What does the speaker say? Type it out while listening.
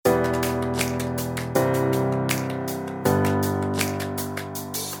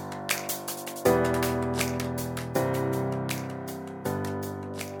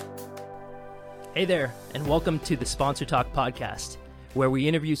Hey there, and welcome to the Sponsor Talk podcast, where we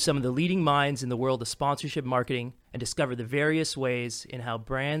interview some of the leading minds in the world of sponsorship marketing and discover the various ways in how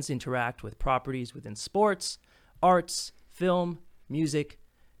brands interact with properties within sports, arts, film, music,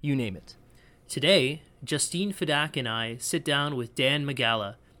 you name it. Today, Justine Fedak and I sit down with Dan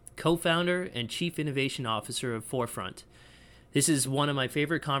Migala, co-founder and chief innovation officer of Forefront. This is one of my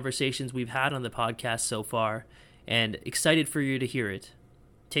favorite conversations we've had on the podcast so far, and excited for you to hear it.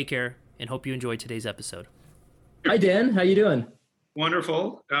 Take care, and hope you enjoyed today's episode. Hi, Dan. How you doing?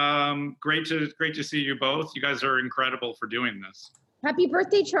 Wonderful. Great to see you both. You guys are incredible for doing this. Happy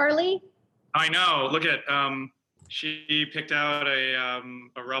birthday, Charlie. I know. Look at she picked out a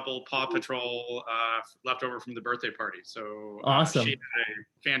Rebel Paw Patrol leftover from the birthday party. So awesome. She had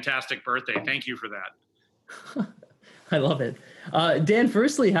a fantastic birthday. Thank you for that. I love it. Dan,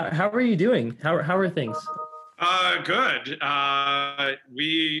 firstly, how are you doing? How are things? Good.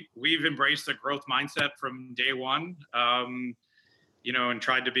 We've embraced the growth mindset from day one, and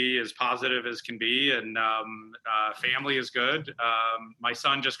tried to be as positive as can be. And family is good. My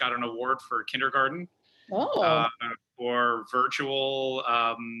son just got an award for kindergarten for virtual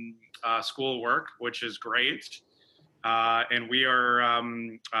school work, which is great. And we are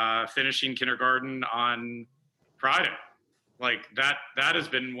finishing kindergarten on Friday. Like that has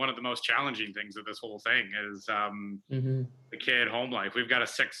been one of the most challenging things of this whole thing is the kid home life. We've got a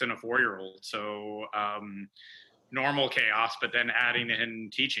 6 and a 4-year-old, so normal chaos, but then adding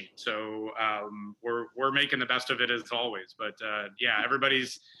in teaching. So we're making the best of it as always. But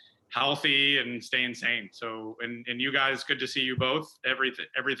everybody's healthy and staying sane. So and you guys, good to see you both.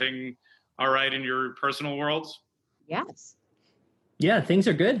 Everything all right in your personal worlds? Yes. Yeah, things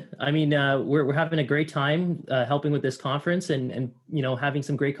are good. I mean, we're having a great time helping with this conference and having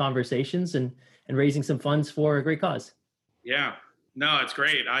some great conversations and raising some funds for a great cause. Yeah, no, it's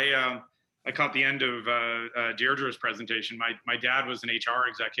great. I caught the end of Deirdre's presentation. My dad was an HR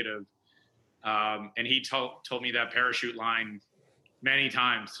executive, and he told me that parachute line many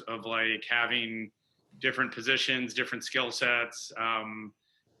times of like having different positions, different skill sets,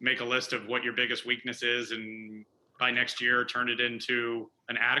 make a list of what your biggest weakness is, and by next year, turn it into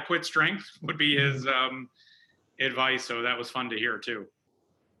an adequate strength would be his advice. So that was fun to hear too.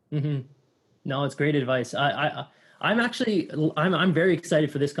 Mm-hmm. No, it's great advice. I'm very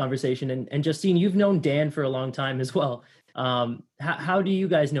excited for this conversation. And Justine, you've known Dan for a long time as well. How do you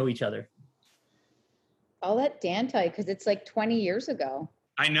guys know each other? I'll let Dan tell you because it's like 20 years ago.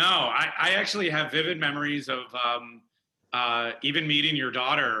 I know. I actually have vivid memories of even meeting your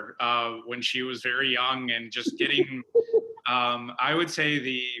daughter when she was very young and just getting, I would say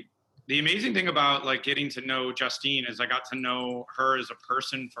the amazing thing about like getting to know Justine is I got to know her as a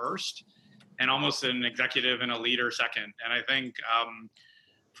person first and almost an executive and a leader second. And I think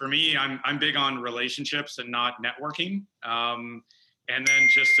for me, I'm big on relationships and not networking. And then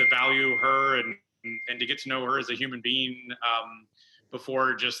just to value her and to get to know her as a human being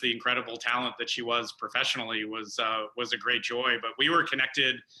before just the incredible talent that she was professionally was a great joy. But we were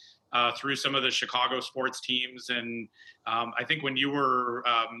connected through some of the Chicago sports teams. And I think when you were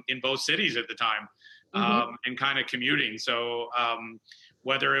in both cities at the time and kind of commuting. So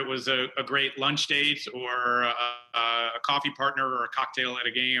whether it was a great lunch date or a coffee partner or a cocktail at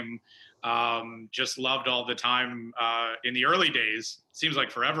a game, just loved all the time in the early days. Seems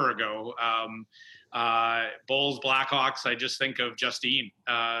like forever ago. Bulls, Blackhawks, I just think of Justine,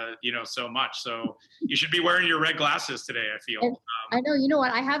 so much. So you should be wearing your red glasses today, I feel. I know, you know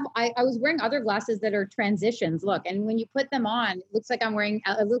what, I was wearing other glasses that are transitions, look, and when you put them on, it looks like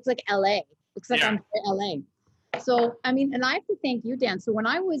it looks like LA. Looks like I'm in LA. So, I mean, and I have to thank you, Dan. So when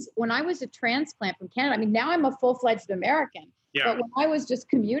I was a transplant from Canada, I mean, now I'm a full-fledged American. Yeah. But when I was just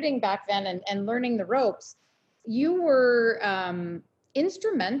commuting back then and learning the ropes, you were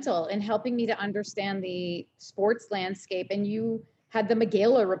instrumental in helping me to understand the sports landscape. And you had the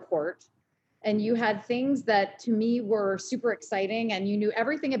Migala report, and you had things that to me were super exciting, and you knew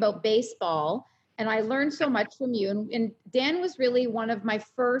everything about baseball. And I learned so much from you. And Dan was really one of my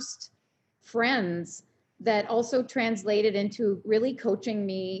first friends that also translated into really coaching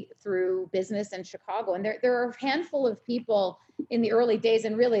me through business in Chicago. And there are a handful of people in the early days,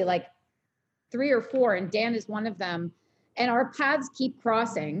 and really like 3 or 4, and Dan is one of them. And our paths keep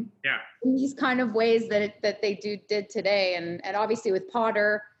crossing in these kind of ways that they did today. And obviously with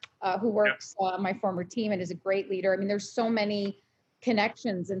Potter, who works on my former team and is a great leader. I mean, there's so many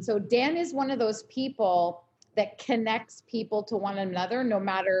connections. And so Dan is one of those people that connects people to one another, no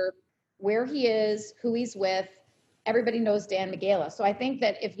matter where he is, who he's with. Everybody knows Dan Migala. So I think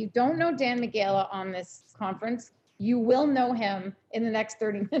that if you don't know Dan Migala on this conference, you will know him in the next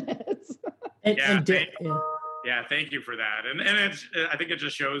 30 minutes. Thank you for that. And it's, I think it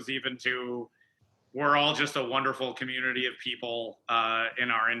just shows even to, we're all just a wonderful community of people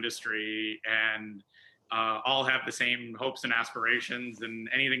in our industry, and all have the same hopes and aspirations, and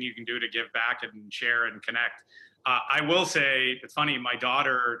anything you can do to give back and share and connect. I will say, it's funny, my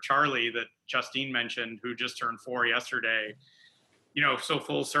daughter, Charlie, that Justine mentioned, who just turned 4 yesterday, so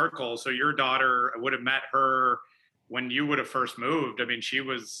full circle. So your daughter, I would have met her when you would have first moved. I mean, she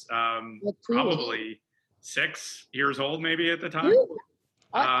was probably 6 years old, maybe at the time.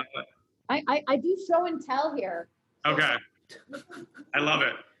 I do show and tell here. Okay. I love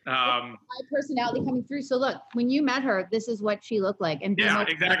it. My personality coming through. So look, when you met her, this is what she looked like. And yeah,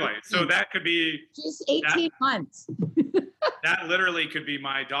 exactly. So that could be, she's 18 months. That literally could be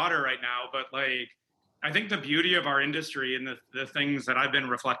my daughter right now. But like, I think the beauty of our industry and the things that I've been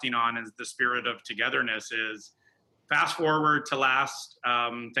reflecting on is the spirit of togetherness. Is fast forward to last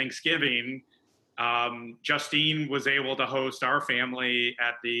Thanksgiving, Justine was able to host our family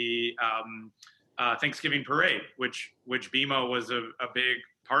at the Thanksgiving parade, which BMO was a big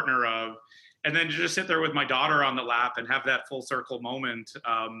partner of. And then to just sit there with my daughter on the lap and have that full circle moment,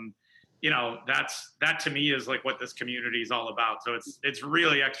 that to me is like what this community is all about. So it's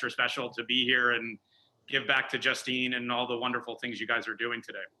really extra special to be here and give back to Justine and all the wonderful things you guys are doing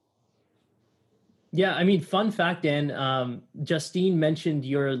today. Yeah, I mean, fun fact, Dan, Justine mentioned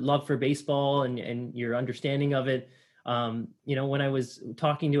your love for baseball and your understanding of it. When I was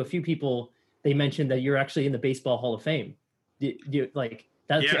talking to a few people, they mentioned that you're actually in the Baseball Hall of Fame.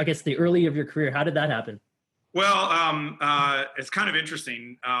 That's, I guess, the early of your career. How did that happen? Well, it's kind of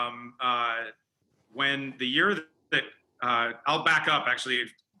interesting. When the year that I'll back up, actually,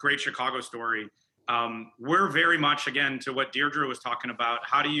 great Chicago story. We're very much, again, to what Deirdre was talking about.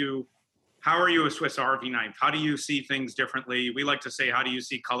 How are you a Swiss Army knife? How do you see things differently? We like to say, how do you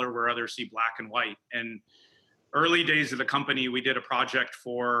see color where others see black and white? And early days of the company, we did a project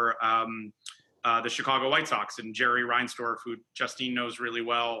for the Chicago White Sox and Jerry Reinsdorf, who Justine knows really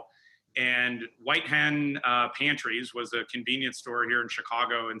well. And White Hen Pantries was a convenience store here in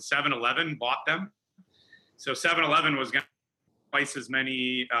Chicago, and 7-Eleven bought them. So 7-Eleven was going to twice as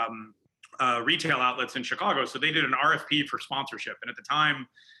many retail outlets in Chicago. So they did an RFP for sponsorship. And at the time,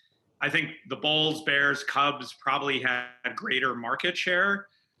 I think the Bulls, Bears, Cubs probably had greater market share.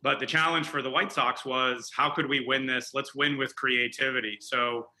 But the challenge for the White Sox was, how could we win this? Let's win with creativity.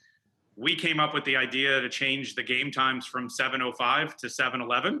 So we came up with the idea to change the game times from 7:05 to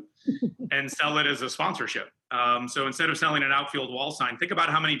 7:11 and sell it as a sponsorship. So instead of selling an outfield wall sign, think about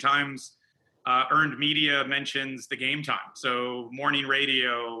how many times earned media mentions the game time. So morning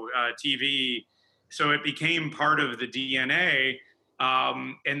radio, TV. So it became part of the DNA.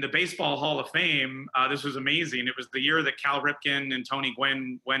 And the Baseball Hall of Fame, this was amazing. It was the year that Cal Ripken and Tony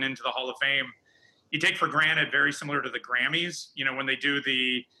Gwynn went into the Hall of Fame. You take for granted, very similar to the Grammys, when they do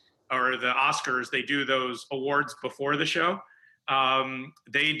the Oscars, they do those awards before the show.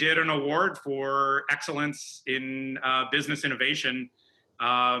 They did an award for excellence in business innovation,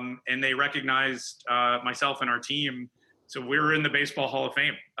 and they recognized myself and our team. So we were in the Baseball Hall of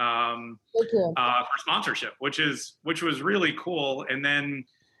Fame for sponsorship, which was really cool. And then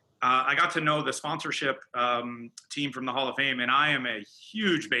I got to know the sponsorship team from the Hall of Fame, and I am a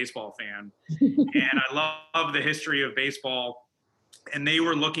huge baseball fan, and I love the history of baseball. And they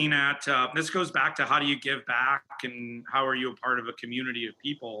were looking at, this goes back to how do you give back and how are you a part of a community of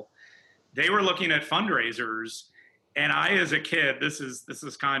people? They were looking at fundraisers. And I, as a kid, this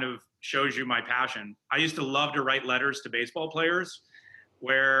is kind of shows you my passion. I used to love to write letters to baseball players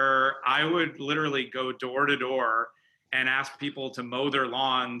where I would literally go door to door and ask people to mow their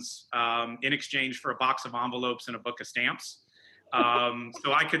lawns in exchange for a box of envelopes and a book of stamps.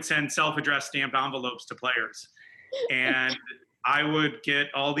 So I could send self-addressed stamped envelopes to players. And I would get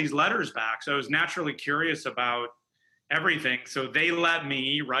all these letters back. So I was naturally curious about everything. So they let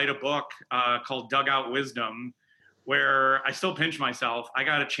me write a book called Dugout Wisdom, where I still pinch myself. I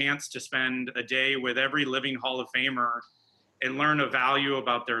got a chance to spend a day with every living Hall of Famer and learn a value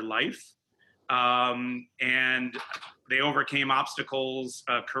about their life. And they overcame obstacles,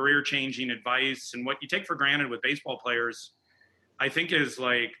 career-changing advice. And what you take for granted with baseball players, I think, is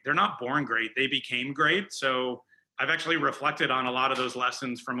like, they're not born great. They became great. So I've actually reflected on a lot of those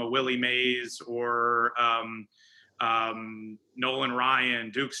lessons from a Willie Mays or Nolan Ryan,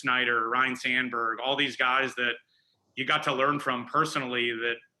 Duke Snider, Ryan Sandberg, all these guys that you got to learn from personally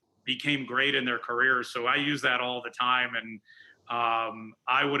that became great in their careers. So I use that all the time. And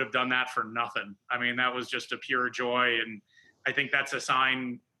I would have done that for nothing. I mean, that was just a pure joy. And I think that's a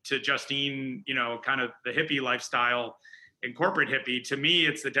sign to Justine, you know, kind of the hippie lifestyle and corporate hippie, to me,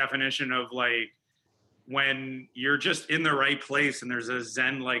 it's the definition of like when you're just in the right place and there's a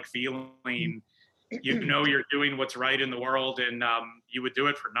Zen-like feeling, you know, you're doing what's right in the world, and you would do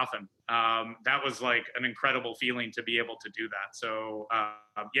it for nothing. That was like an incredible feeling to be able to do that. So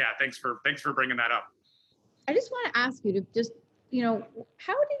yeah, thanks for bringing that up. I just want to ask you to just, you know,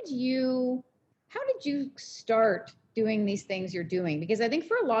 how did you start doing these things you're doing? Because I think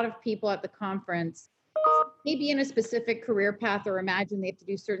for a lot of people at the conference, maybe in a specific career path or imagine they have to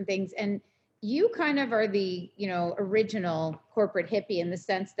do certain things. And you kind of are the, you know, original corporate hippie in the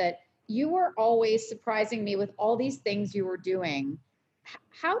sense that you were always surprising me with all these things you were doing.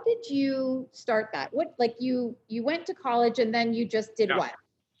 How did you start that? What, like you went to college and then you just did what?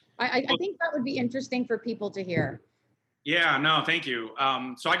 I think that would be interesting for people to hear. Yeah, no, thank you.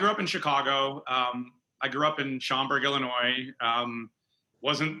 So I grew up in Chicago. I grew up in Schaumburg, Illinois.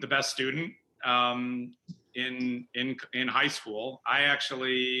 Wasn't the best student in high school. I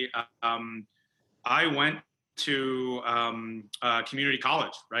actually I went to community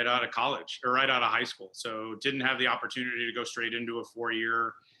college right out of high school. So didn't have the opportunity to go straight into a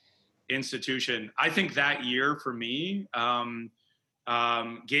 4-year institution. I think that year for me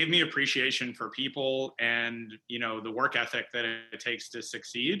gave me appreciation for people and, you know, the work ethic that it takes to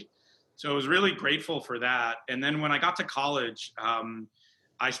succeed. So I was really grateful for that. And then when I got to college,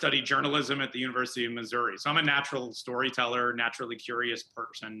 I studied journalism at the University of Missouri. So I'm a natural storyteller, naturally curious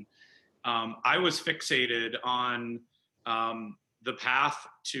person. I was fixated on the path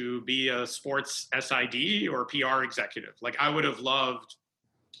to be a sports SID or PR executive. Like I would have loved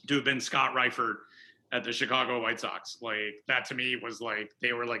to have been Scott Reifert at the Chicago White Sox. Like that to me was like,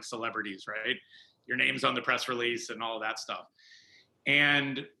 they were like celebrities, right? Your name's on the press release and all of that stuff.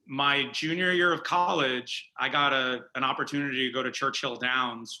 And my junior year of college, I got an opportunity to go to Churchill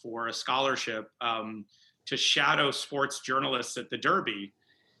Downs for a scholarship to shadow sports journalists at the Derby.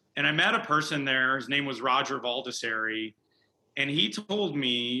 And I met a person there, his name was Roger Baldessari, and he told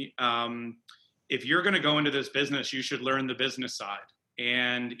me, if you're gonna go into this business, you should learn the business side.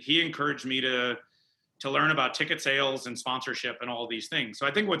 And he encouraged me to learn about ticket sales and sponsorship and all these things. So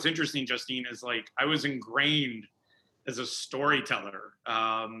I think what's interesting, Justine, is like I was ingrained as a storyteller,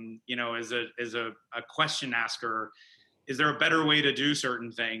 you know, as a question asker. Is there a better way to do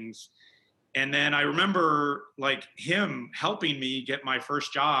certain things? And then I remember like him helping me get my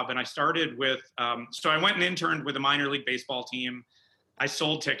first job. And I started with, so I went and interned with a minor league baseball team. I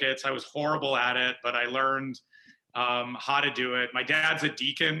sold tickets. I was horrible at it, but I learned how to do it. My dad's a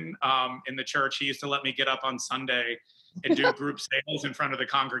deacon in the church. He used to let me get up on Sunday and do group sales in front of the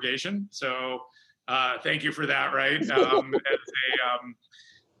congregation. So thank you for that, right?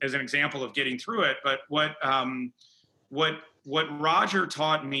 As an example of getting through it. But what Roger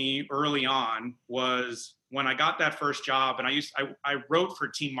taught me early on was when I got that first job, and I wrote for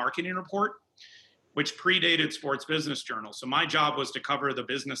Team Marketing Report, which predated Sports Business Journal. So my job was to cover the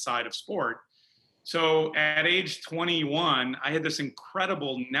business side of sport. So at age 21, I had this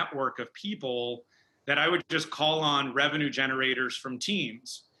incredible network of people that I would just call on revenue generators from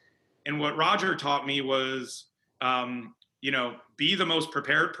teams. And what Roger taught me was, you know, be the most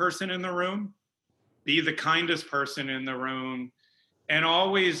prepared person in the room, be the kindest person in the room, and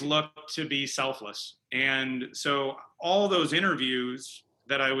always look to be selfless. And so all those interviews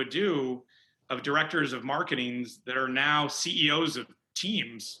that I would do of directors of marketings that are now CEOs of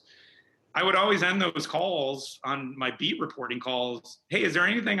teams, I would always end those calls on my beat reporting calls. Hey, is there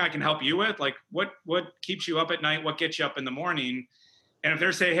anything I can help you with? Like what keeps you up at night? What gets you up in the morning? And if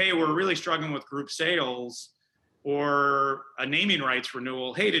they're saying, hey, we're really struggling with group sales or a naming rights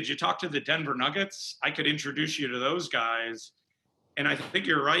renewal, hey, did you talk to the Denver Nuggets? I could introduce you to those guys. And I think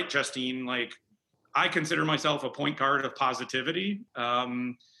you're right, Justine. Like I consider myself a point guard of positivity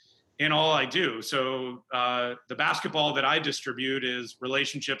in all I do. So the basketball that I distribute is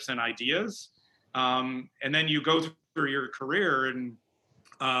relationships and ideas. And then you go through your career and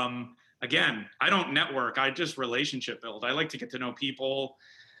again, I don't network. I just relationship build. I like to get to know people.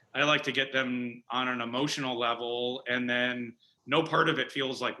 I like to get them on an emotional level. And then no part of it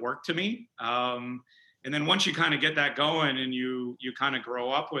feels like work to me. And then once you kind of get that going and you kind of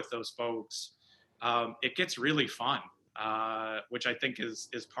grow up with those folks, it gets really fun, which I think is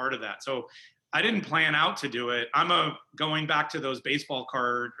part of that. So I didn't plan out to do it. Going back to those baseball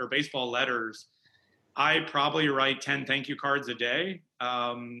card or baseball letters, I probably write 10 thank you cards a day.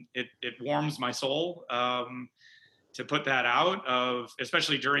 It warms my soul to put that out,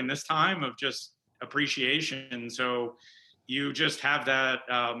 especially during this time of just appreciation. So you just have that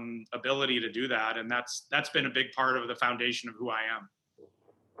ability to do that. And that's been a big part of the foundation of who I am.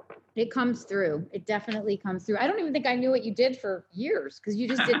 It comes through. It definitely comes through. I don't even think I knew what you did for years because you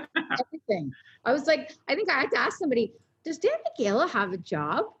just did everything. I was like, I think I had to ask somebody, does Dan Migala have a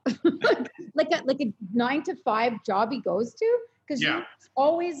job? like a 9 to 5 job he goes to? Because you're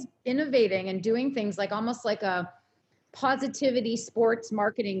always innovating and doing things like almost like a positivity sports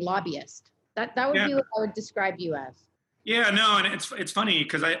marketing lobbyist. That would be what I would describe you as. Yeah, no, and it's funny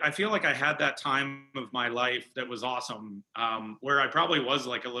because I feel like I had that time of my life that was awesome, where I probably was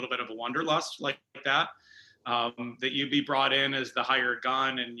like a little bit of a wanderlust like that, that you'd be brought in as the hired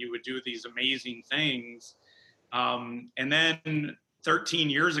gun and you would do these amazing things. And then 13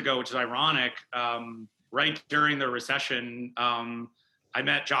 years ago, which is ironic, right during the recession, I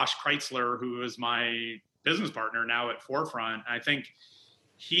met Josh Kreitzler, who is my business partner now at Forefront. I think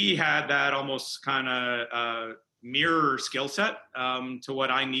he had that almost kind of mirror skill set to what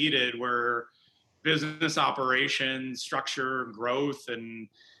I needed, where business operations, structure, growth, and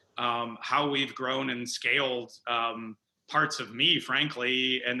how we've grown and scaled parts of me,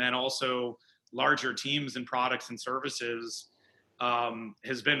 frankly, and then also larger teams and products and services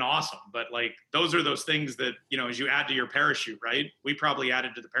has been awesome. But like, those are those things that, you know, as you add to your parachute, right? We probably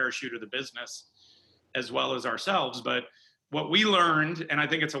added to the parachute of the business as well as ourselves. But what we learned, and I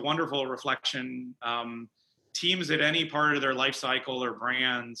think it's a wonderful reflection, teams at any part of their life cycle or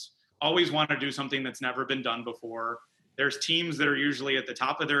brands always want to do something that's never been done before. There's teams that are usually at the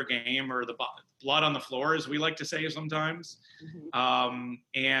top of their game, or the blood on the floor, as we like to say sometimes. Mm-hmm.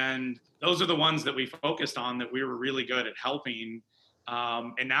 And those are the ones that we focused on, that we were really good at helping.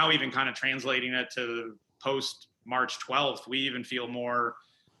 And now even kind of translating it to post March 12th, we even feel more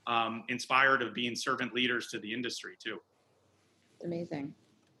inspired of being servant leaders to the industry too. Amazing.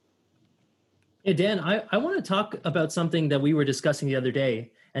 Hey, Dan, I want to talk about something that we were discussing the other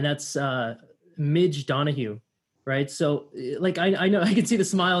day, and that's Midge Donahue, right? So like, I know I can see the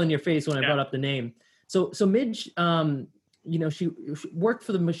smile in your face when I brought up the name. So Midge, you know, she worked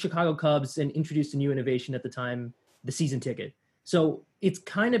for the Chicago Cubs and introduced a new innovation at the time, the season ticket. So it's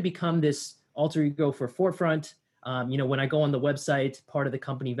kind of become this alter ego for Forefront. You know, when I go on the website, part of the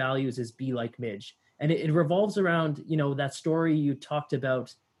company values is be like Midge. And it revolves around, you know, that story you talked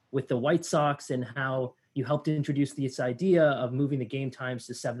about with the White Sox and how you helped introduce this idea of moving the game times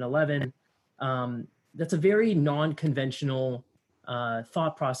to 7-Eleven. That's a very non-conventional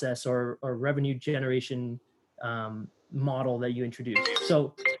thought process or revenue generation model that you introduced.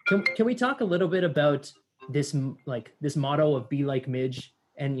 So can we talk a little bit about this motto of be like Midge,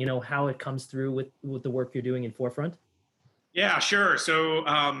 and, you know, how it comes through with the work you're doing in Forefront? Yeah, sure. So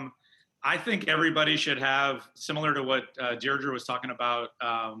I think everybody should have, similar to what Deirdre was talking about,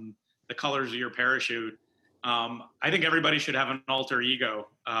 the colors of your parachute. I think everybody should have an alter ego,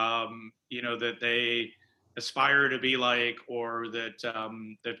 you know, that they aspire to be like, or that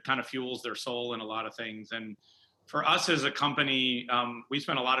that kind of fuels their soul in a lot of things. And for us as a company, we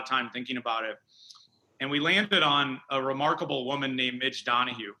spent a lot of time thinking about it. And we landed on a remarkable woman named Midge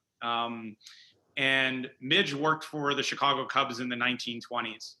Donahue. And Midge worked for the Chicago Cubs in the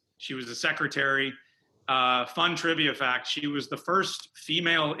 1920s. She was a secretary. Fun trivia fact, she was the first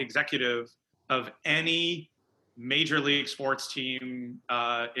female executive of any major league sports team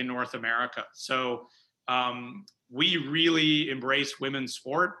in North America. So we really embrace women's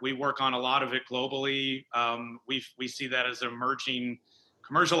sport. We work on a lot of it globally. We see that as an emerging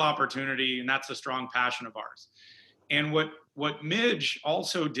commercial opportunity, and that's a strong passion of ours. And what Midge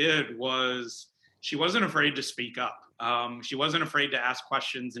also did was, she wasn't afraid to speak up. She wasn't afraid to ask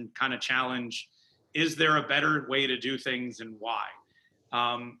questions and kind of challenge, is there a better way to do things and why?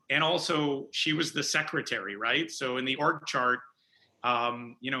 And also, she was the secretary, right? So in the org chart,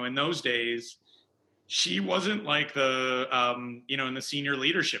 you know, in those days, she wasn't like the, you know, in the senior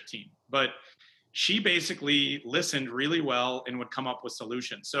leadership team, but she basically listened really well and would come up with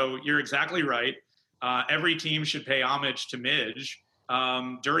solutions. So you're exactly right. Every team should pay homage to Midge.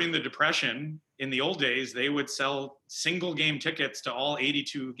 During the Depression, in the old days, they would sell single game tickets to all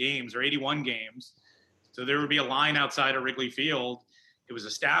 82 games or 81 games. So there would be a line outside of Wrigley Field. It was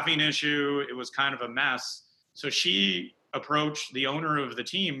a staffing issue. It was kind of a mess. So she approached the owner of the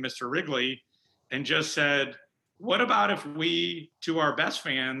team, Mr. Wrigley, and just said, what about if we, to our best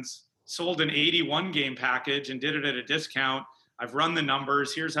fans, sold an 81 game package and did it at a discount? I've run the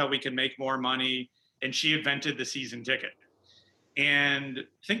numbers. Here's how we can make more money. And she invented the season ticket. And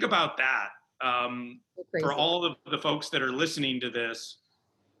think about that. For all of the folks that are listening to this,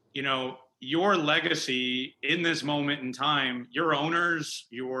 you know, your legacy in this moment in time, your owners,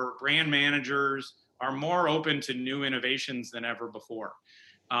 your brand managers are more open to new innovations than ever before.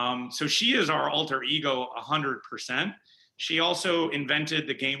 So she is our alter ego 100%. She also invented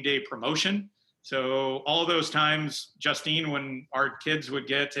the game day promotion. So all those times, Justine, when our kids would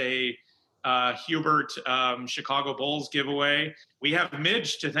get a Hubert Chicago Bulls giveaway, we have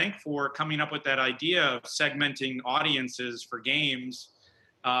Midge to thank for coming up with that idea of segmenting audiences for games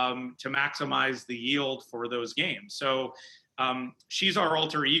to maximize the yield for those games. So she's our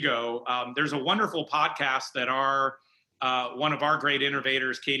alter ego. There's a wonderful podcast that one of our great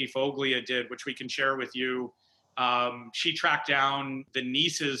innovators, Katie Foglia, did, which we can share with you. She tracked down the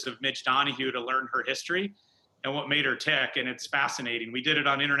nieces of Midge Donahue to learn her history and what made her tick, and it's fascinating. We did it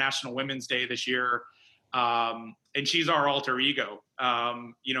on International Women's Day this year, and she's our alter ego,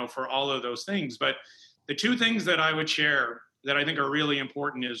 for all of those things. But the two things that I would share that I think are really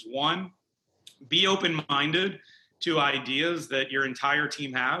important is, one, be open-minded to ideas that your entire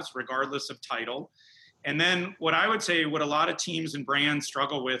team has, regardless of title. And then what I would say, what a lot of teams and brands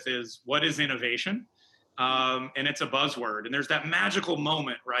struggle with is, what is innovation? And it's a buzzword. And there's that magical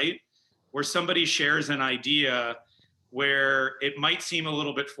moment, right, where somebody shares an idea where it might seem a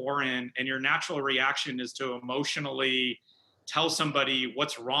little bit foreign, and your natural reaction is to emotionally tell somebody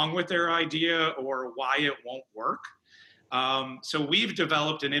what's wrong with their idea or why it won't work. So we've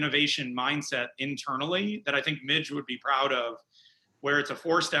developed an innovation mindset internally that I think Midge would be proud of, where it's a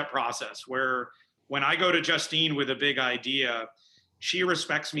 4-step process, where when I go to Justine with a big idea, she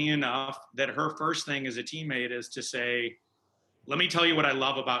respects me enough that her first thing as a teammate is to say, let me tell you what I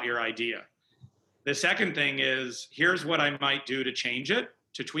love about your idea. The second thing is, here's what I might do to change it,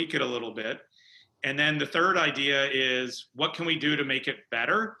 to tweak it a little bit. And then the third idea is, what can we do to make it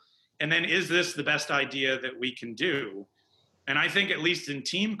better? And then, is this the best idea that we can do? And I think, at least in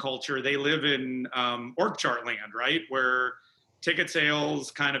team culture, they live in org chart land, right? Where ticket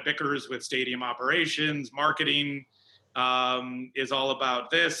sales kind of bickers with stadium operations, marketing is all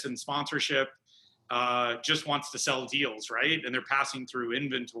about this, and sponsorship just wants to sell deals, right? And they're passing through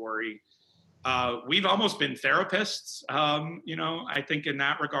inventory. We've almost been therapists, I think, in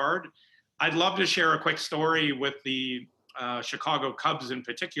that regard. I'd love to share a quick story with the Chicago Cubs in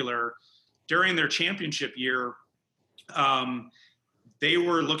particular. During their championship year, they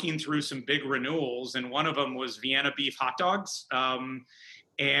were looking through some big renewals, and one of them was Vienna beef hot dogs.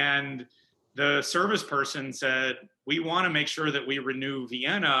 And the service person said, we want to make sure that we renew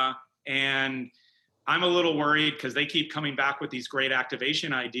Vienna. And I'm a little worried because they keep coming back with these great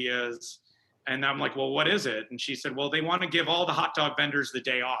activation ideas. And I'm like, well, what is it? And she said, well, they want to give all the hot dog vendors the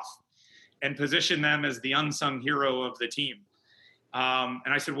day off and position them as the unsung hero of the team. And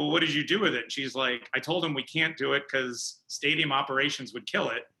I said, well, what did you do with it? And she's like, I told them we can't do it because stadium operations would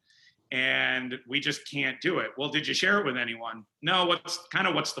kill it. And we just can't do it. Well, did you share it with anyone? No,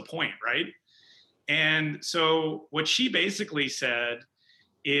 what's the point, right? And so what she basically said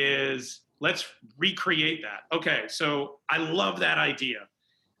is, let's recreate that. Okay, so I love that idea.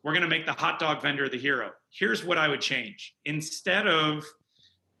 We're going to make the hot dog vendor the hero. Here's what I would change. Instead of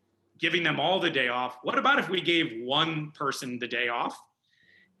giving them all the day off, what about if we gave one person the day off?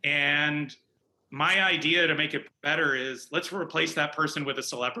 And my idea to make it better is, let's replace that person with a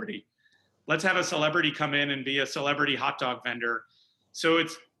celebrity. Let's have a celebrity come in and be a celebrity hot dog vendor. So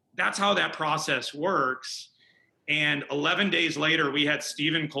that's how that process works. And 11 days later, we had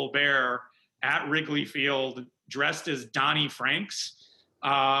Stephen Colbert at Wrigley Field dressed as Donnie Franks.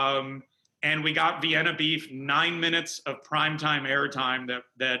 And we got Vienna beef 9 minutes of primetime airtime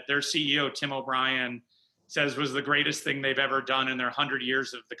that their CEO, Tim O'Brien, says was the greatest thing they've ever done in their 100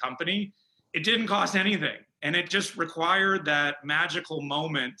 years of the company. It didn't cost anything. And it just required that magical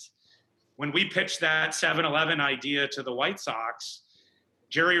moment. When we pitched that 7-Eleven idea to the White Sox,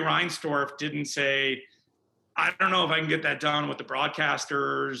 Jerry Reinsdorf didn't say, I don't know if I can get that done with the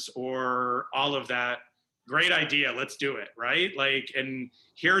broadcasters or all of that. Great idea. Let's do it. Right. And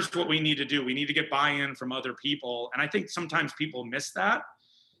here's what we need to do. We need to get buy-in from other people. And I think sometimes people miss that.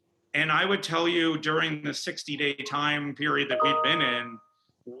 And I would tell you, during the 60-day time period that we've been in,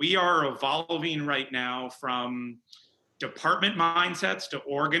 we are evolving right now from department mindsets to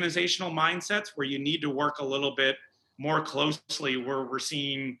organizational mindsets, where you need to work a little bit more closely, where we're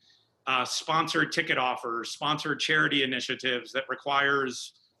seeing sponsored ticket offers, sponsored charity initiatives that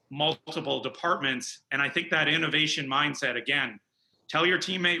requires multiple departments. And I think that innovation mindset, again, tell your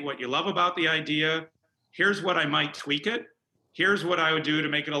teammate what you love about the idea. Here's what I might tweak it. Here's what I would do to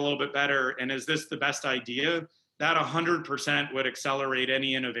make it a little bit better. And is this the best idea? That 100% would accelerate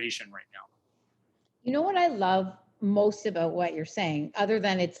any innovation right now. You know what I love most about what you're saying, other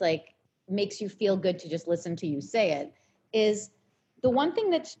than it's like makes you feel good to just listen to you say it, is the one thing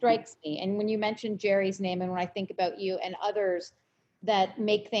that strikes me. And when you mentioned Jerry's name, and when I think about you and others that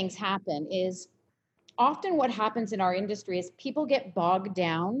make things happen, is often what happens in our industry is people get bogged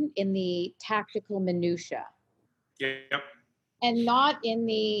down in the tactical minutia. Yep. And not in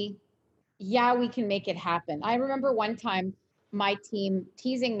the, yeah, we can make it happen. I remember one time my team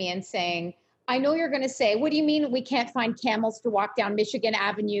teasing me and saying, I know you're going to say, what do you mean we can't find camels to walk down Michigan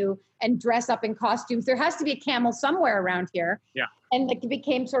Avenue and dress up in costumes? There has to be a camel somewhere around here. Yeah. And it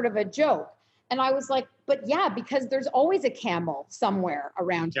became sort of a joke. And I was like, but yeah, because there's always a camel somewhere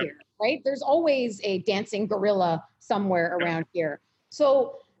around here, right? There's always a dancing gorilla somewhere around here.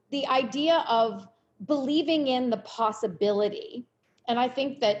 So the idea of believing in the possibility, and I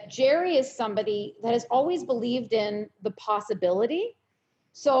think that Jerry is somebody that has always believed in the possibility.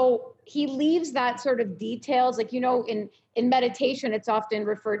 So he leaves that sort of details, like, in meditation, it's often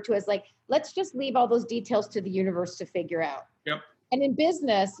referred to as like, let's just leave all those details to the universe to figure out. Yep. And in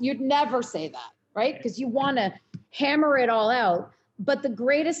business, you'd never say that, right? Because you want to hammer it all out. But the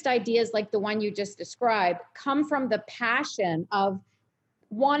greatest ideas, like the one you just described, come from the passion of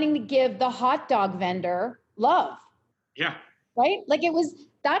wanting to give the hot dog vendor love. Yeah. Right? Like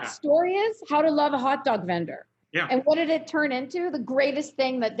that story is how to love a hot dog vendor. Yeah. And what did it turn into? The greatest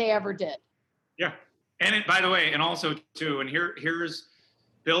thing that they ever did. Yeah. And by the way, and also too, and here's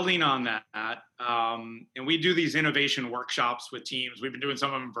building on that, and we do these innovation workshops with teams. We've been doing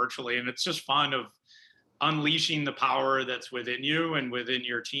some of them virtually, and it's just fun of unleashing the power that's within you and within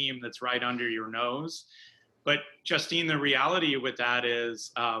your team that's right under your nose. But Justine, the reality with that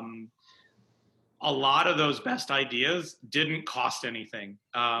is a lot of those best ideas didn't cost anything.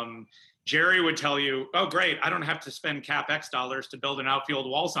 Jerry would tell you, oh, great, I don't have to spend CapEx dollars to build an outfield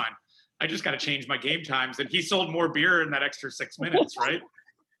wall sign. I just got to change my game times. And he sold more beer in that extra 6 minutes, right?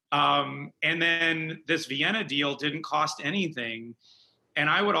 And then this Vienna deal didn't cost anything. And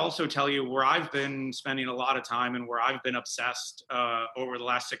I would also tell you where I've been spending a lot of time and where I've been obsessed over the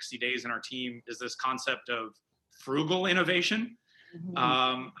last 60 days in our team is this concept of frugal innovation.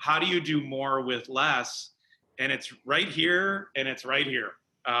 Mm-hmm. How do you do more with less? And it's right here and it's right here.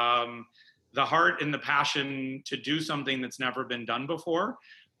 The heart and the passion to do something that's never been done before.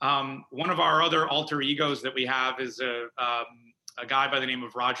 One of our other alter egos that we have is a guy by the name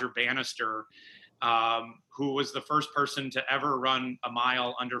of Roger Bannister, who was the first person to ever run a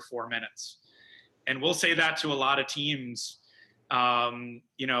mile under 4 minutes. And we'll say that to a lot of teams, in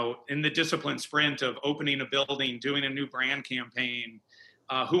the discipline sprint of opening a building, doing a new brand campaign.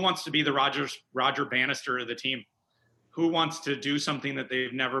 Who wants to be the Roger Bannister of the team? Who wants to do something that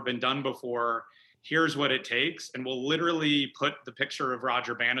they've never been done before? Here's what it takes. And we'll literally put the picture of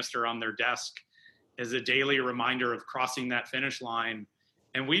Roger Bannister on their desk as a daily reminder of crossing that finish line.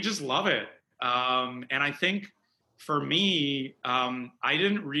 And we just love it. And I think for me, I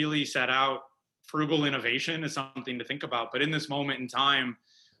didn't really set out frugal innovation as something to think about. But in this moment in time,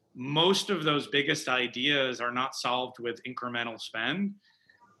 most of those biggest ideas are not solved with incremental spend.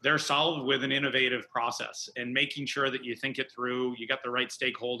 They're solved with an innovative process and making sure that you think it through, you got the right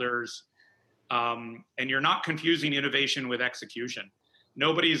stakeholders, and you're not confusing innovation with execution.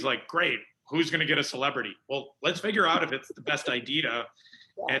 Nobody's like, great, who's going to get a celebrity? Well, let's figure out if it's the best idea,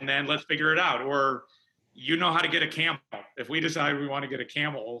 and then let's figure it out. Or you know how to get a camel. If we decide we want to get a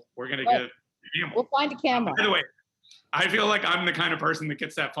camel, we're going to get a camel. We'll find a camel. By the way, I feel like I'm the kind of person that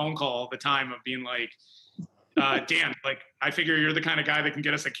gets that phone call all the time of being like, Dan, like, I figure you're the kind of guy that can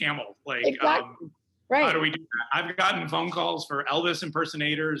get us a camel. Like, exactly. Right. How do we do that? I've gotten phone calls for Elvis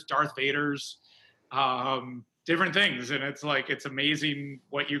impersonators, Darth Vaders, different things. And it's like, it's amazing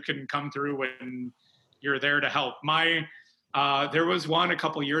what you can come through when you're there to help. There was one a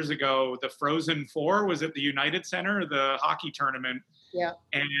couple years ago, the Frozen Four was at the United Center, the hockey tournament. Yeah.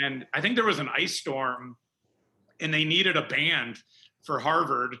 And I think there was an ice storm and they needed a band for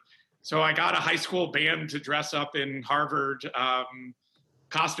Harvard. So I got a high school band to dress up in Harvard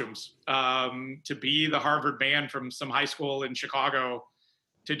costumes to be the Harvard band from some high school in Chicago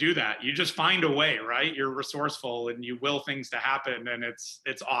to do that. You just find a way, right? You're resourceful and you will things to happen, and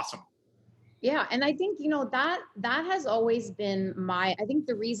it's awesome. Yeah, and I think, that has always been I think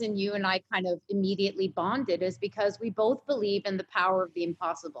the reason you and I kind of immediately bonded is because we both believe in the power of the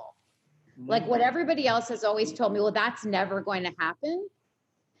impossible. Like what everybody else has always told me, well, that's never going to happen.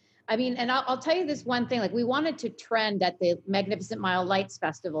 I mean, and I'll tell you this one thing, like we wanted to trend at the Magnificent Mile Lights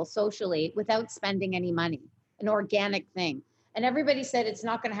Festival socially without spending any money, an organic thing. And everybody said, it's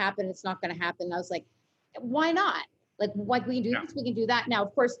not going to happen. It's not going to happen. And I was like, why not? Like we can do this, we can do that. Now,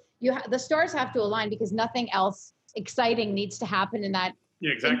 of course, the stars have to align because nothing else exciting needs to happen in that,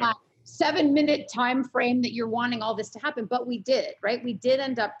 in that 7-minute time frame that you're wanting all this to happen. But we did, right? We did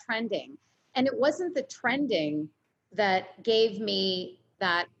end up trending. And it wasn't the trending that gave me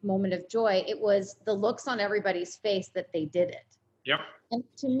that moment of joy, it was the looks on everybody's face that they did it. Yep. And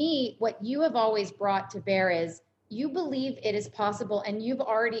to me, what you have always brought to bear is you believe it is possible and you've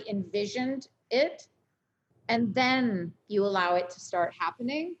already envisioned it, and then you allow it to start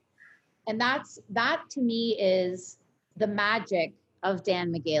happening. And that to me is the magic of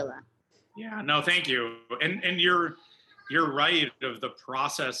Dan Migala. Yeah, no, thank you. And you're right of the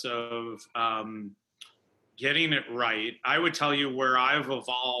process of getting it right. I would tell you where I've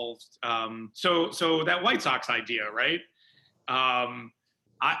evolved. So that White Sox idea, right?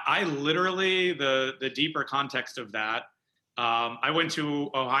 I literally, the deeper context of that, I went to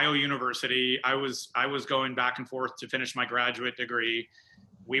Ohio University. I was going back and forth to finish my graduate degree.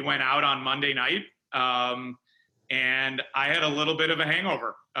 We went out on Monday night, and I had a little bit of a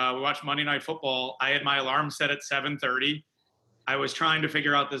hangover. We watched Monday Night Football. I had my alarm set at 7:30. I was trying to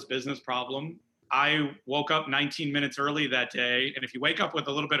figure out this business problem. I woke up 19 minutes early that day. And if you wake up with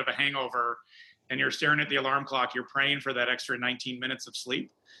a little bit of a hangover and you're staring at the alarm clock, you're praying for that extra 19 minutes of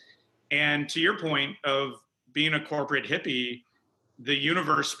sleep. And to your point of being a corporate hippie, the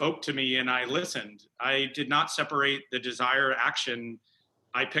universe spoke to me and I listened. I did not separate the desired action.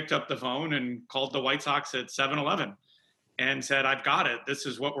 I picked up the phone and called the White Sox at 7-Eleven and said, I've got it. This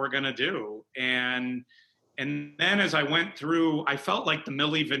is what we're going to do. And then as I went through, I felt like the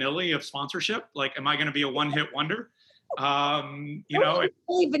Milli Vanilli of sponsorship. Like, am I going to be a one-hit wonder? Milli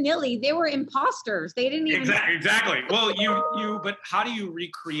Vanilli, they were imposters. They didn't even exactly. Well, but how do you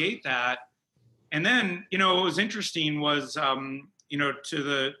recreate that? And then, what was interesting was, to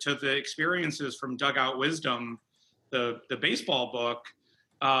the experiences from Dugout Wisdom, the baseball book.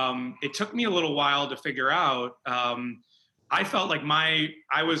 It took me a little while to figure out. I felt like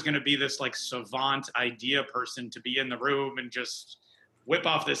I was going to be this like savant idea person to be in the room and just whip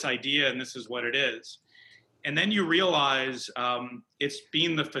off this idea and this is what it is. And then you realize it's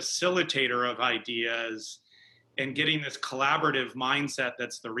being the facilitator of ideas and getting this collaborative mindset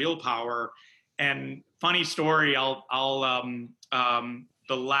that's the real power. And funny story, the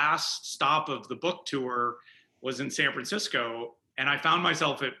last stop of the book tour was in San Francisco, and I found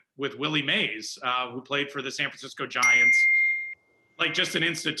myself with Willie Mays, who played for the San Francisco Giants. Like just an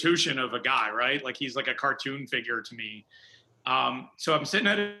institution of a guy, right? Like he's like a cartoon figure to me. So I'm sitting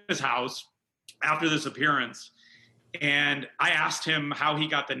at his house after this appearance, and I asked him how he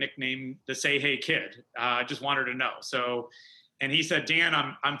got the nickname, the Say Hey Kid. I just wanted to know. And he said, Dan,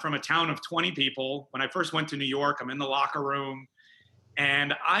 I'm from a town of 20 people. When I first went to New York, I'm in the locker room,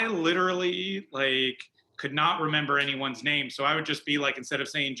 and I literally could not remember anyone's name. So I would just be like, instead of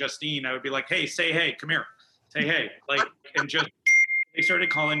saying Justine, I would be like, hey, say hey, come here, say hey, and just. They started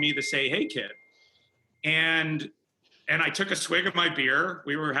calling me the Say Hey Kid. And I took a swig of my beer.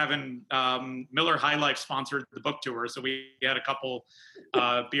 We were having Miller High Life sponsored the book tour. So we had a couple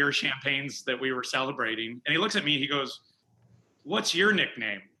beer champagnes that we were celebrating. And he looks at me, he goes, what's your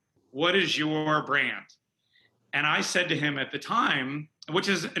nickname? What is your brand? And I said to him at the time, which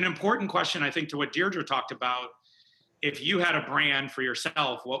is an important question, I think, to what Deirdre talked about. If you had a brand for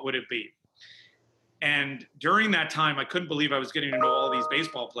yourself, what would it be? And during that time, I couldn't believe I was getting to know all these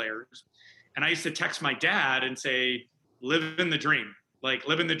baseball players. And I used to text my dad and say, live in the dream. Like,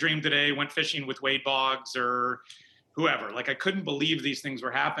 live in the dream today, went fishing with Wade Boggs or whoever. Like, I couldn't believe these things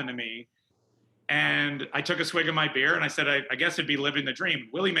were happening to me. And I took a swig of my beer and I said, I guess it'd be living the dream.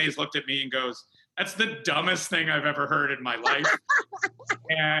 Willie Mays looked at me and goes, that's the dumbest thing I've ever heard in my life.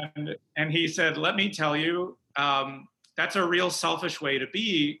 and he said, let me tell you, that's a real selfish way to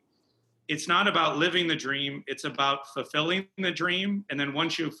be. It's not about living the dream. It's about fulfilling the dream. And then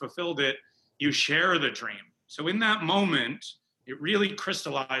once you've fulfilled it, you share the dream. So in that moment, it really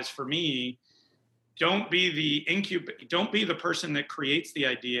crystallized for me, don't be the person that creates the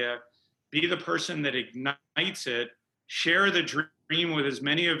idea, be the person that ignites it, share the dream with as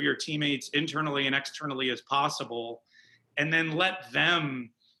many of your teammates internally and externally as possible, and then let them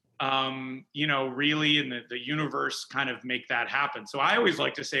really in the universe kind of make that happen. So I always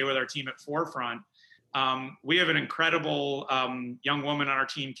like to say with our team at Forefront, we have an incredible young woman on our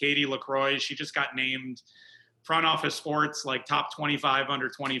team, Katie LaCroix. She just got named front office sports, like top 25 under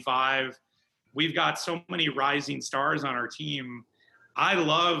 25. We've got so many rising stars on our team. I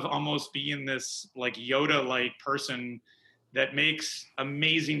love almost being this like Yoda-like person that makes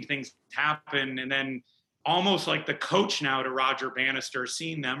amazing things happen. And then almost like the coach now to Roger Bannister,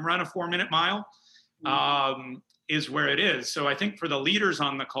 seeing them run a 4-minute mile is where it is. So I think for the leaders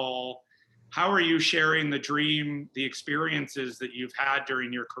on the call, how are you sharing the dream, the experiences that you've had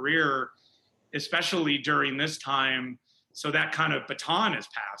during your career, especially during this time, so that kind of baton is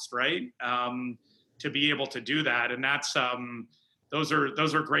passed, right? To be able to do that. And those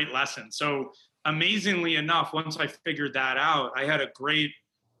are great lessons. So amazingly enough, once I figured that out, I had a great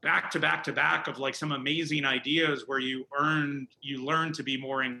back to back of like some amazing ideas where you learn to be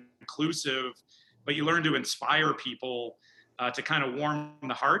more inclusive, but you learn to inspire people to kind of warm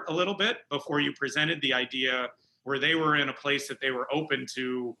the heart a little bit before you presented the idea, where they were in a place that they were open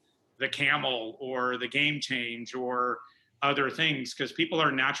to the camel or the game change or other things, because people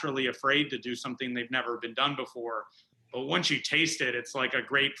are naturally afraid to do something they've never been done before. But once you taste it, it's like a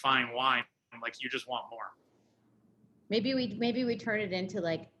great fine wine. Like you just want more. Maybe we turn it into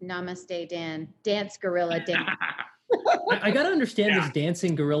like Namaste Dan, Dance Gorilla Dan. I got to understand this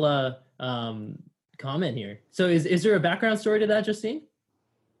dancing gorilla comment here. So is there a background story to that, Justine?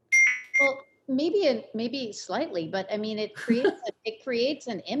 Well, maybe slightly, but I mean, it creates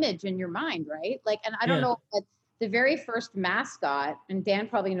an image in your mind, right? Like, and I don't know, but the very first mascot, and Dan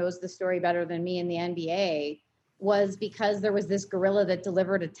probably knows the story better than me, in the NBA, was because there was this gorilla that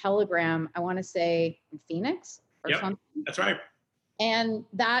delivered a telegram, I want to say in Phoenix or something. That's right. And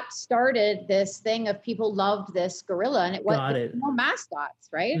that started this thing of people loved this gorilla, and it was no mascots,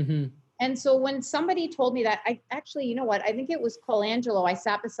 right? Mm-hmm. And so when somebody told me that, I actually, you know what, I think it was Colangelo. I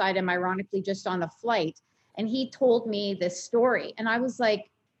sat beside him, ironically, just on a flight, and he told me this story. And I was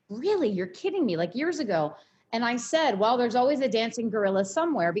like, really? You're kidding me? Like years ago. And I said, well, there's always a dancing gorilla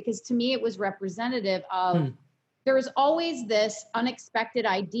somewhere, because to me, it was representative of there was always this unexpected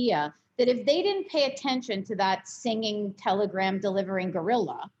idea that if they didn't pay attention to that singing, telegram delivering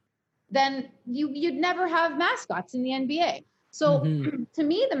gorilla, then you'd never have mascots in the NBA. So to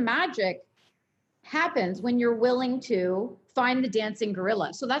me, the magic happens when you're willing to find the dancing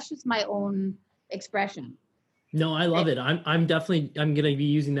gorilla. So that's just my own expression. No, I love it. I'm going to be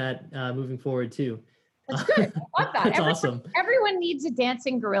using that moving forward too. That's good. I love that. That's awesome. Everyone needs a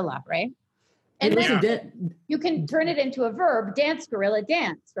dancing gorilla, right? And hey, then you can turn it into a verb, dance gorilla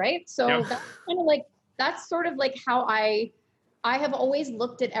dance, right? So that's kind of like, that's sort of like how I have always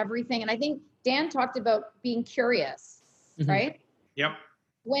looked at everything. And I think Dan talked about being curious, right? Yep.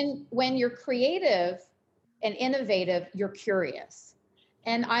 When you're creative and innovative, you're curious.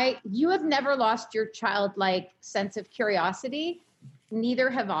 And you have never lost your childlike sense of curiosity. Neither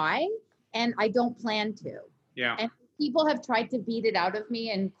have I. And I don't plan to. Yeah. And people have tried to beat it out of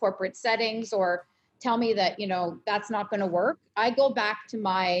me in corporate settings or tell me that, that's not going to work. I go back to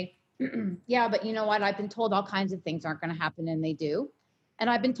my, but you know what? I've been told all kinds of things aren't going to happen and they do. And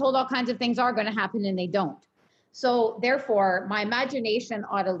I've been told all kinds of things are going to happen and they don't. So therefore, my imagination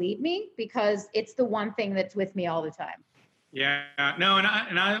ought to lead me, because it's the one thing that's with me all the time. Yeah, no, and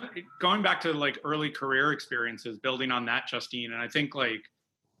I going back to like early career experiences, building on that, Justine, and I think like,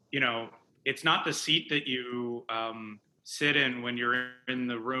 it's not the seat that you sit in when you're in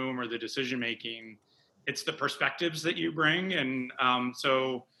the room or the decision making. It's the perspectives that you bring. And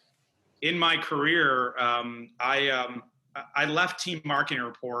so in my career, I left Team Marketing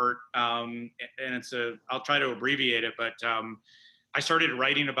Report, and I'll try to abbreviate it, but I started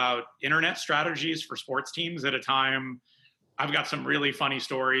writing about internet strategies for sports teams at a time. I've got some really funny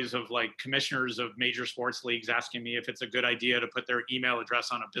stories of like commissioners of major sports leagues asking me if it's a good idea to put their email address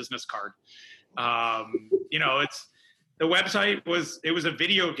on a business card. The website was a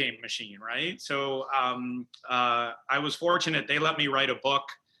video game machine, right? So I was fortunate. They let me write a book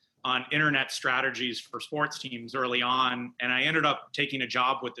on internet strategies for sports teams early on. And I ended up taking a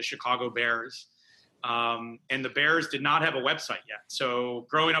job with the Chicago Bears. And the Bears did not have a website yet. So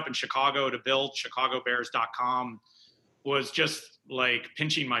growing up in Chicago, to build chicagobears.com was just like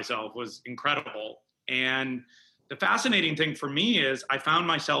pinching myself, was incredible. And the fascinating thing for me is I found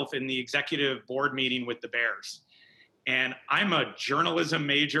myself in the executive board meeting with the Bears. And I'm a journalism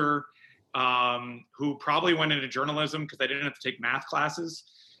major who probably went into journalism because I didn't have to take math classes,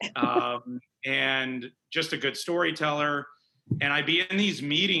 and just a good storyteller. And I'd be in these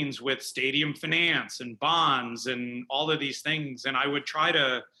meetings with stadium finance and bonds and all of these things. And I would try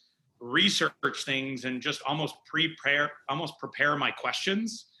to research things and just almost prepare my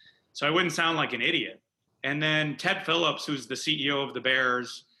questions so I wouldn't sound like an idiot. And then Ted Phillips, who's the CEO of the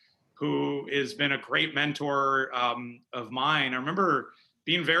Bears, who has been a great mentor of mine, I remember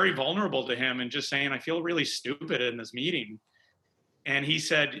being very vulnerable to him and just saying, I feel really stupid in this meeting. And he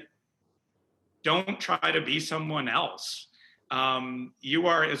said, don't try to be someone else.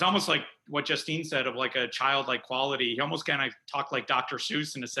 It's almost like what Justine said of like a childlike quality. He almost kind of talked like Dr.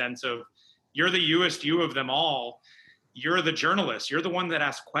 Seuss in a sense of, you're the youest you of them all. You're the journalist. You're the one that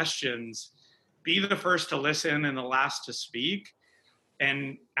asks questions. Be the first to listen and the last to speak,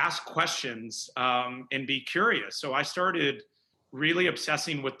 and ask questions and be curious. So I started really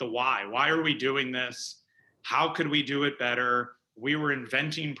obsessing with the why. Why are we doing this? How could we do it better? We were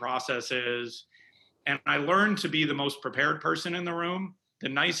inventing processes. And I learned to be the most prepared person in the room, the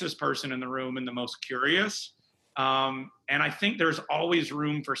nicest person in the room, and the most curious. And I think there's always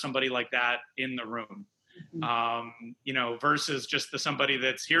room for somebody like that in the room, versus just somebody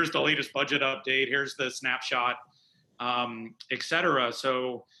that's, here's the latest budget update, here's the snapshot, et cetera.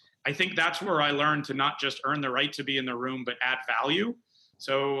 So I think that's where I learned to not just earn the right to be in the room, but add value.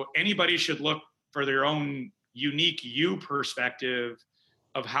 So anybody should look for their own unique perspective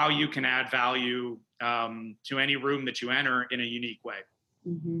of how you can add value to any room that you enter in a unique way.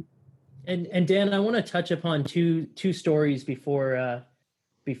 Mm-hmm. And Dan, I want to touch upon two stories before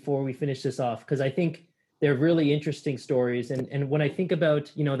we finish this off, because I think they're really interesting stories. And when I think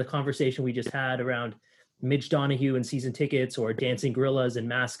about, the conversation we just had around Midge Donahue and season tickets, or dancing gorillas and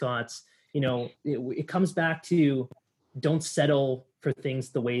mascots, it comes back to, don't settle for things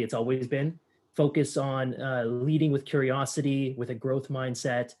the way it's always been. Focus on leading with curiosity, with a growth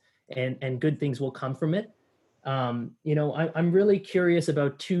mindset, and good things will come from it. I'm really curious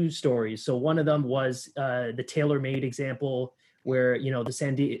about two stories. So one of them was the TaylorMade example, where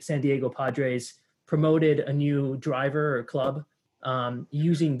the San Diego Padres promoted a new driver or club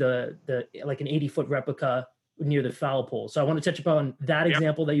using the like an 80-foot replica near the foul pole. So I want to touch upon that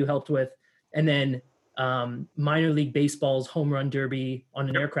example that you helped with, and then minor league baseball's home run derby on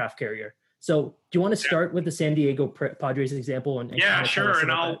an aircraft carrier. So do you want to start with the San Diego Padres example? And yeah, sure.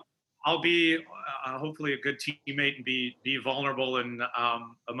 And I'll be hopefully a good teammate and be vulnerable and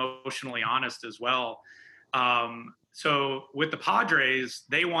emotionally honest as well. So with the Padres,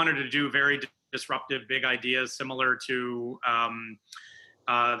 they wanted to do very disruptive, big ideas similar to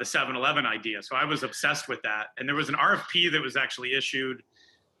the 7-Eleven idea. So I was obsessed with that. And there was an RFP that was actually issued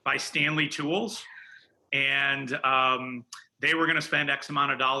by Stanley Tools. And they were going to spend X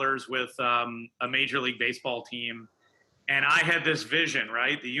amount of dollars with a Major League Baseball team. And I had this vision,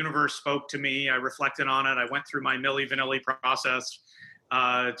 right? The universe spoke to me. I reflected on it. I went through my Milli Vanilli process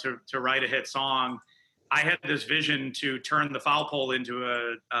to write a hit song. I had this vision to turn the foul pole into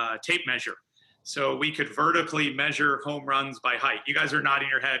a tape measure, so we could vertically measure home runs by height. You guys are nodding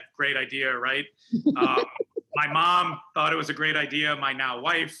your head. Great idea, right? My mom thought it was a great idea. My now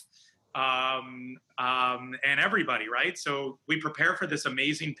wife, and everybody, right? So we prepare for this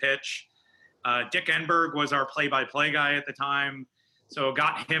amazing pitch. Dick Enberg was our play-by-play guy at the time. So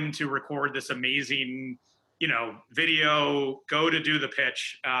got him to record this amazing, video, go to do the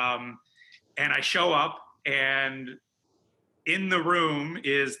pitch. And I show up, and in the room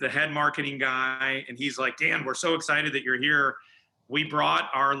is the head marketing guy. And he's like, Dan, we're so excited that you're here. We brought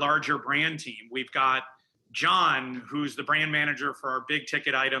our larger brand team. We've got John, who's the brand manager for our big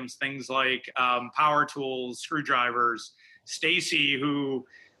ticket items, things like power tools, screwdrivers. Stacy, who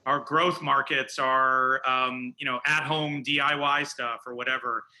our growth markets are, at-home DIY stuff or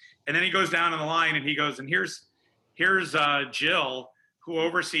whatever. And then he goes down in the line and he goes, and here's Jill, who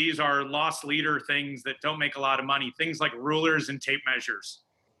oversees our loss leader things that don't make a lot of money, things like rulers and tape measures.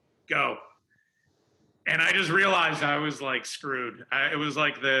 Go. And I just realized I was like screwed. It was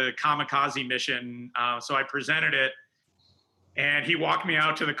like the kamikaze mission. So I presented it, and he walked me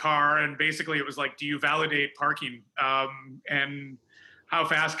out to the car, and basically it was like, do you validate parking? And how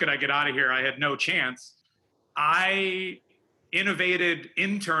fast could I get out of here? I had no chance. I innovated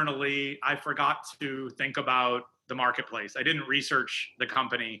internally. I forgot to think about the marketplace. I didn't research the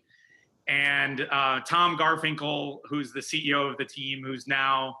company. And Tom Garfinkel, who's the CEO of the team, who's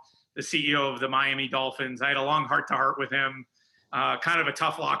now the CEO of the Miami Dolphins, I had a long heart-to-heart with him, kind of a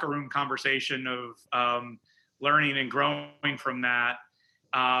tough locker room conversation of learning and growing from that.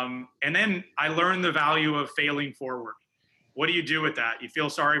 And then I learned the value of failing forward. What do you do with that? You feel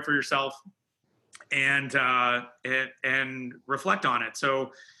sorry for yourself and reflect on it.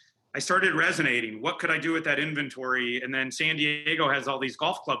 So I started resonating. What could I do with that inventory? And then San Diego has all these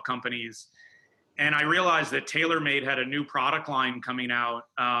golf club companies. And I realized that TaylorMade had a new product line coming out,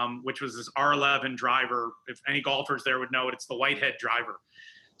 which was this R11 driver. If any golfers there would know it, it's the Whitehead driver.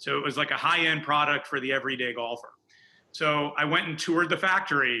 So it was like a high-end product for the everyday golfer. So I went and toured the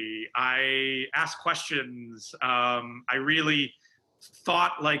factory. I asked questions. I really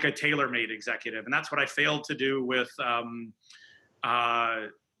thought like a TaylorMade executive. And that's what I failed to do with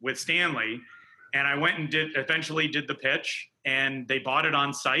Stanley. And I went and eventually did the pitch, and they bought it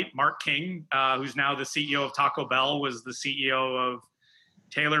on site. Mark King, who's now the CEO of Taco Bell, was the CEO of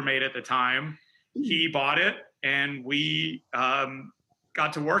TaylorMade at the time. He bought it, and we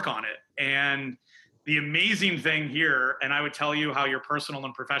got to work on it. And the amazing thing here, and I would tell you how your personal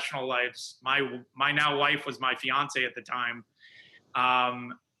and professional lives, my now wife was my fiance at the time.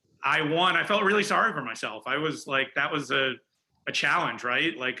 I won. I felt really sorry for myself. I was like, that was a a challenge,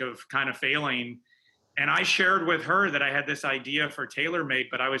 right? Like of kind of failing. And I shared with her that I had this idea for TaylorMade,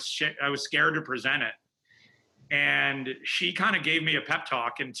 but I was scared to present it. And she kind of gave me a pep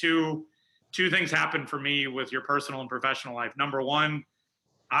talk. And two things happened for me with your personal and professional life. Number one,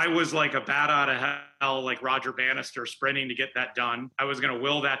 I was like a bat out of hell, like Roger Bannister, sprinting to get that done. I was going to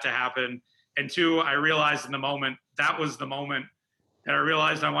will that to happen. And two, I realized in the moment, that was the moment that I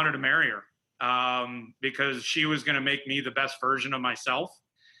realized I wanted to marry her, because she was going to make me the best version of myself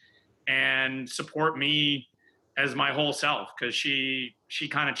and support me as my whole self, because she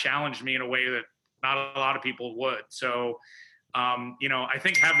kind of challenged me in a way that not a lot of people would. So, I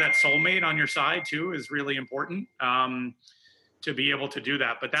think have that soulmate on your side too is really important, to be able to do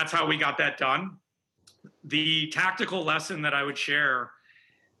that. But that's how we got that done. The tactical lesson that I would share,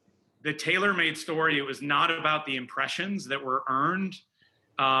 the TaylorMade story, it was not about the impressions that were earned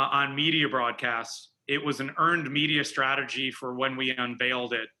on media broadcasts. It was an earned media strategy for when we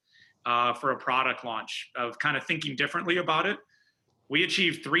unveiled it for a product launch, of kind of thinking differently about it. We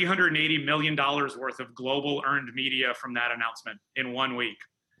achieved $380 million worth of global earned media from that announcement in 1 week.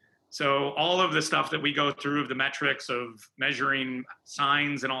 So all of the stuff that we go through, of the metrics of measuring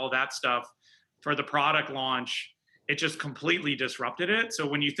signs and all of that stuff for the product launch, it just completely disrupted it. So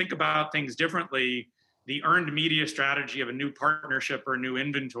when you think about things differently, the earned media strategy of a new partnership or new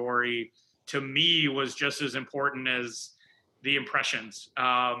inventory, to me, was just as important as the impressions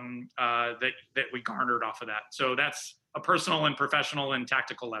that we garnered off of that. So that's a personal and professional and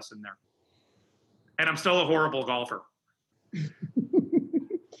tactical lesson there. And I'm still a horrible golfer.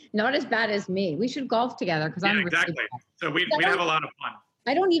 Not as bad as me. We should golf together, because I'm exactly. So we'd have a lot of fun.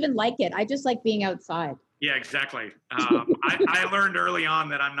 I don't even like it. I just like being outside. Yeah, exactly. I learned early on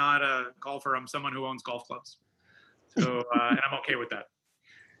that I'm not a golfer. I'm someone who owns golf clubs. So and I'm okay with that.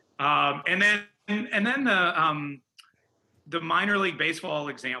 And then the minor league baseball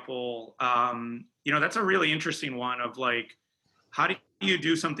example, that's a really interesting one, of like, how do you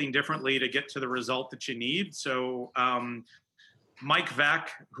do something differently to get to the result that you need? So Mike Veeck,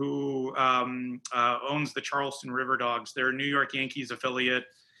 who owns the Charleston River Dogs, they're a New York Yankees affiliate.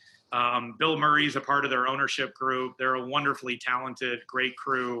 Bill Murray's a part of their ownership group. They're a wonderfully talented, great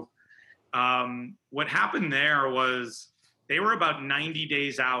crew. What happened there was they were about 90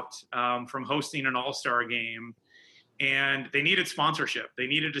 days out from hosting an all-star game, and they needed sponsorship. They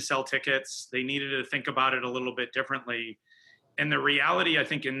needed to sell tickets. They needed to think about it a little bit differently. And the reality, I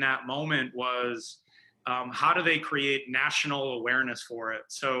think, in that moment was, how do they create national awareness for it?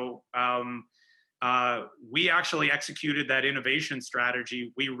 So we actually executed that innovation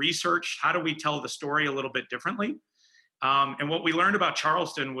strategy. We researched, how do we tell the story a little bit differently? And what we learned about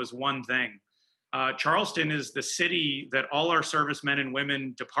Charleston was one thing. Charleston is the city that all our servicemen and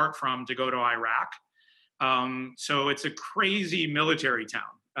women depart from to go to Iraq. So it's a crazy military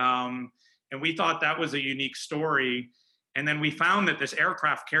town. And we thought that was a unique story. And then we found that this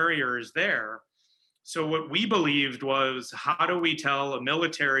aircraft carrier is there. So what we believed was, how do we tell a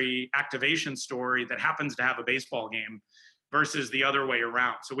military activation story that happens to have a baseball game versus the other way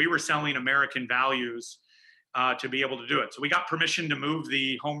around? So we were selling American values to be able to do it. So we got permission to move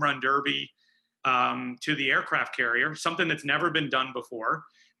the home run derby to the aircraft carrier, something that's never been done before.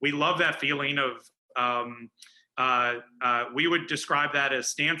 We love that feeling of, we would describe that as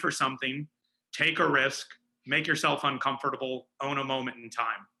stand for something, take a risk, make yourself uncomfortable, own a moment in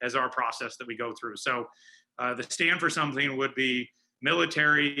time, as our process that we go through. So the stand for something would be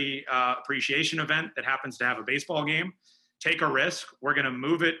military appreciation event that happens to have a baseball game. Take a risk. We're going to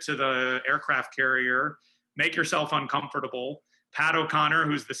move it to the aircraft carrier. Make yourself uncomfortable. Pat O'Connor,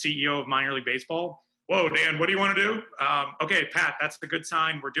 who's the CEO of minor league baseball. Whoa, Dan, what do you want to do? Okay, Pat, that's a good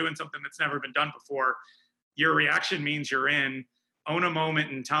sign. We're doing something that's never been done before. Your reaction means you're in. Own a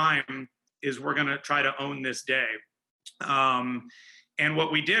moment in time is, we're going to try to own this day. And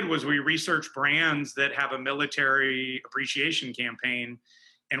what we did was we researched brands that have a military appreciation campaign.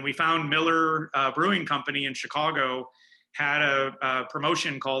 And we found Miller Brewing Company in Chicago had a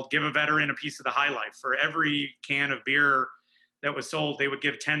promotion called Give a Veteran a Piece of the High Life. For every can of beer that was sold, they would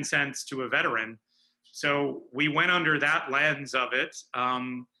give 10 cents to a veteran. So we went under that lens of it,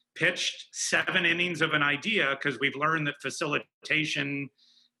 pitched 7 innings of an idea, because we've learned that facilitation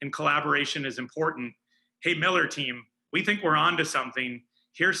and collaboration is important. Hey, Miller team, we think we're onto something.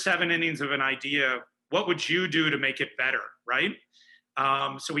 Here's 7 innings of an idea. What would you do to make it better, right?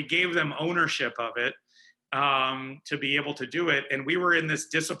 So we gave them ownership of it to be able to do it. And we were in this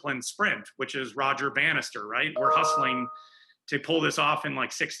disciplined sprint, which is Roger Bannister, right? We're hustling to pull this off in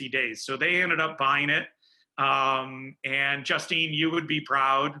like 60 days. So they ended up buying it. And Justine, you would be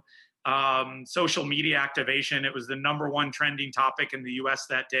proud. social media activation. It was the #1 trending topic in the US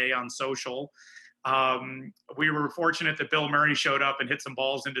that day on social. We were fortunate that Bill Murray showed up and hit some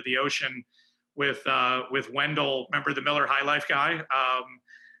balls into the ocean with Wendell. Remember the Miller High Life guy?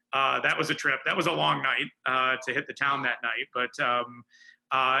 That was a trip. That was a long night to hit the town that night, but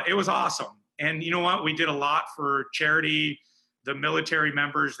it was awesome. And you know what? We did a lot for charity, the military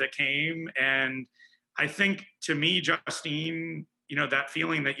members that came. And I think, to me, Justine, you know, that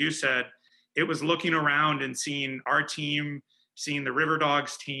feeling that you said, it was looking around and seeing our team, seeing the River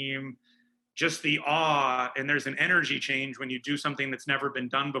Dogs team, just the awe. And there's an energy change when you do something that's never been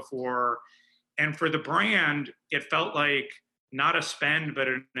done before. And for the brand, it felt like not a spend, but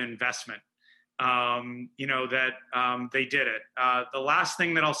an investment. You know, that they did it. The last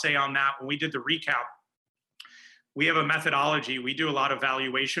thing that I'll say on that, when we did the recap, we have a methodology. We do a lot of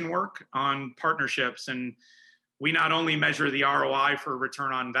valuation work on partnerships, and we not only measure the ROI for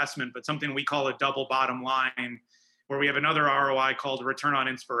return on investment, but something we call a double bottom line, where we have another ROI called return on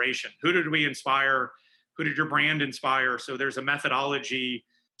inspiration. Who did we inspire? Who did your brand inspire? So there's a methodology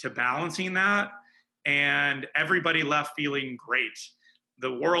to balancing that, and everybody left feeling great.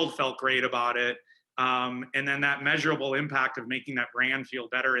 The world felt great about it. And then that measurable impact of making that brand feel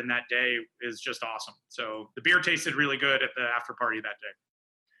better in that day is just awesome. So the beer tasted really good at the after party that day.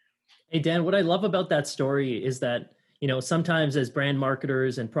 Hey, Dan, what I love about that story is that, you know, sometimes as brand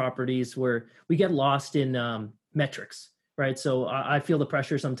marketers and properties we get lost in metrics, right? So I feel the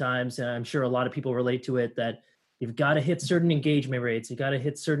pressure sometimes, and I'm sure a lot of people relate to it, that you've got to hit certain engagement rates, you got to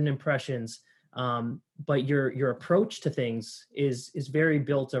hit certain impressions. But your approach to things is very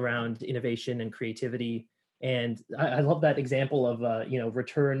built around innovation and creativity. And I love that example of you know,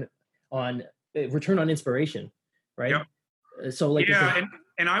 return on inspiration, right? Yep. So like, yeah,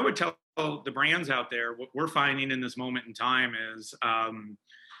 and I would tell the brands out there, what we're finding in this moment in time is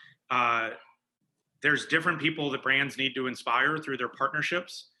there's different people that brands need to inspire through their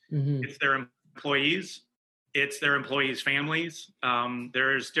partnerships. Mm-hmm. It's their employees. It's their employees' families.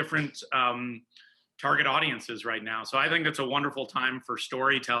 There's different target audiences right now. So I think it's a wonderful time for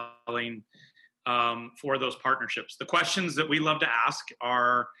storytelling for those partnerships. The questions that we love to ask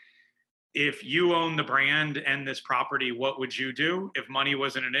are, if you own the brand and this property, what would you do if money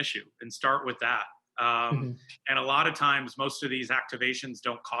wasn't an issue? And start with that. Mm-hmm. And a lot of times, most of these activations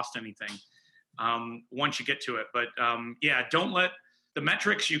don't cost anything once you get to it. But yeah, don't let the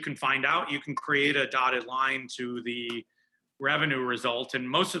metrics you can find out. You can create a dotted line to the revenue result. In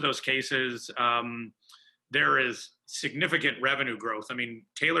most of those cases, there is significant revenue growth. I mean,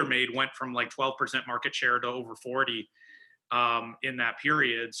 TaylorMade went from like 12% market share to over 40 in that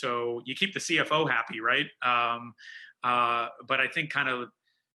period. So you keep the CFO happy, right? But I think kind of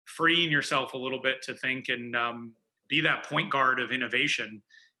freeing yourself a little bit to think and be that point guard of innovation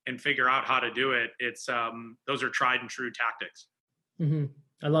and figure out how to do it. It's those are tried and true tactics. Mm-hmm.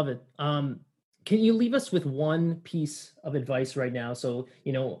 I love it. Can you leave us with one piece of advice right now? So,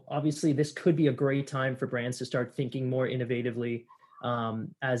 you know, obviously this could be a great time for brands to start thinking more innovatively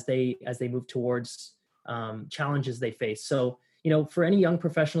as they move towards challenges they face. So, you know, for any young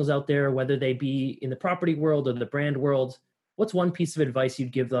professionals out there, whether they be in the property world or the brand world, what's one piece of advice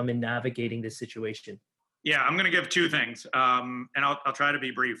you'd give them in navigating this situation? Yeah, I'm going to give two things, and I'll try to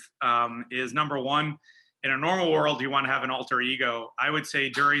be brief. Is number one, in a normal world, you want to have an alter ego. I would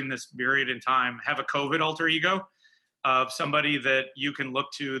say during this period in time, have a COVID alter ego of somebody that you can look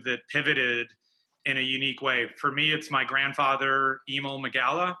to that pivoted in a unique way. For me, it's my grandfather, Emil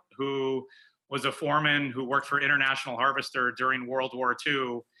Magala, who was a foreman who worked for International Harvester during World War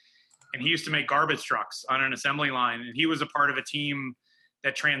II. And he used to make garbage trucks on an assembly line. And he was a part of a team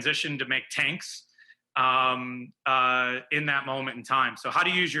that transitioned to make tanks in that moment in time. So how do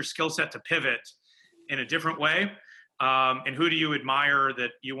you use your skill set to pivot in a different way? And who do you admire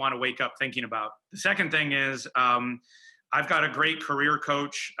that you want to wake up thinking about? The second thing is I've got a great career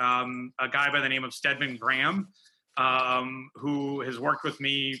coach, a guy by the name of Stedman Graham, who has worked with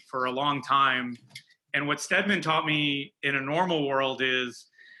me for a long time. And what Stedman taught me in a normal world is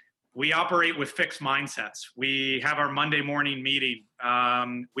we operate with fixed mindsets. We have our Monday morning meeting.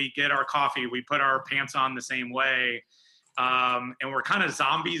 We get our coffee. We put our pants on the same way. And we're kind of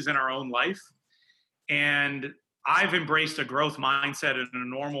zombies in our own life. And I've embraced a growth mindset in a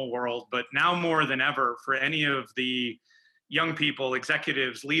normal world, but now more than ever, for any of the young people,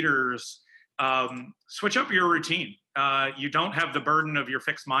 executives, leaders, switch up your routine. You don't have the burden of your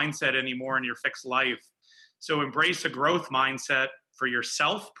fixed mindset anymore in your fixed life. So embrace a growth mindset for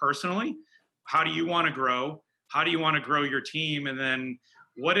yourself personally. How do you want to grow? How do you want to grow your team? And then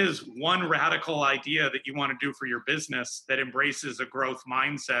what is one radical idea that you want to do for your business that embraces a growth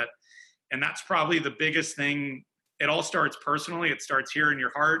mindset? And that's probably the biggest thing. It all starts personally. It starts here in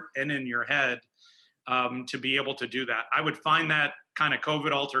your heart and in your head, to be able to do that. I would find that kind of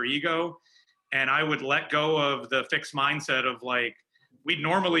COVID alter ego, and I would let go of the fixed mindset of like, we'd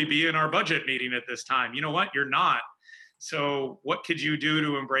normally be in our budget meeting at this time. You know what? You're not. So what could you do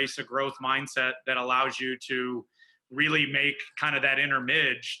to embrace a growth mindset that allows you to really make kind of that inner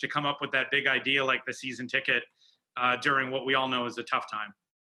midge to come up with that big idea like the season ticket during what we all know is a tough time?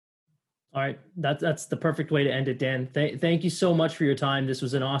 All right. That's the perfect way to end it, Dan. Thank you so much for your time. This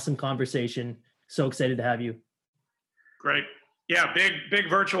was an awesome conversation. So excited to have you. Great. Yeah. Big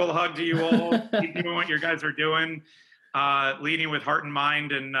virtual hug to you all. Keep doing what you guys are doing, leading with heart and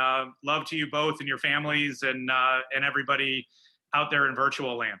mind, and love to you both and your families and everybody out there in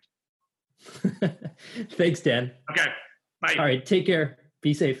virtual land. Thanks, Dan. Okay. Bye. All right. Take care.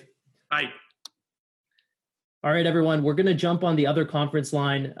 Be safe. Bye. All right, everyone. We're going to jump on the other conference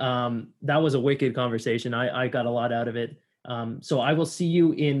line. That was a wicked conversation. I got a lot out of it. So I will see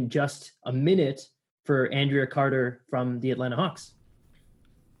you in just a minute for Andrea Carter from the Atlanta Hawks.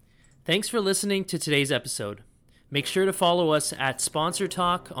 Thanks for listening to today's episode. Make sure to follow us at Sponsor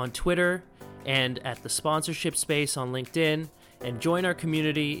Talk on Twitter and at the Sponsorship Space on LinkedIn, and join our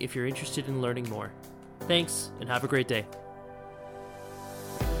community if you're interested in learning more. Thanks, and have a great day.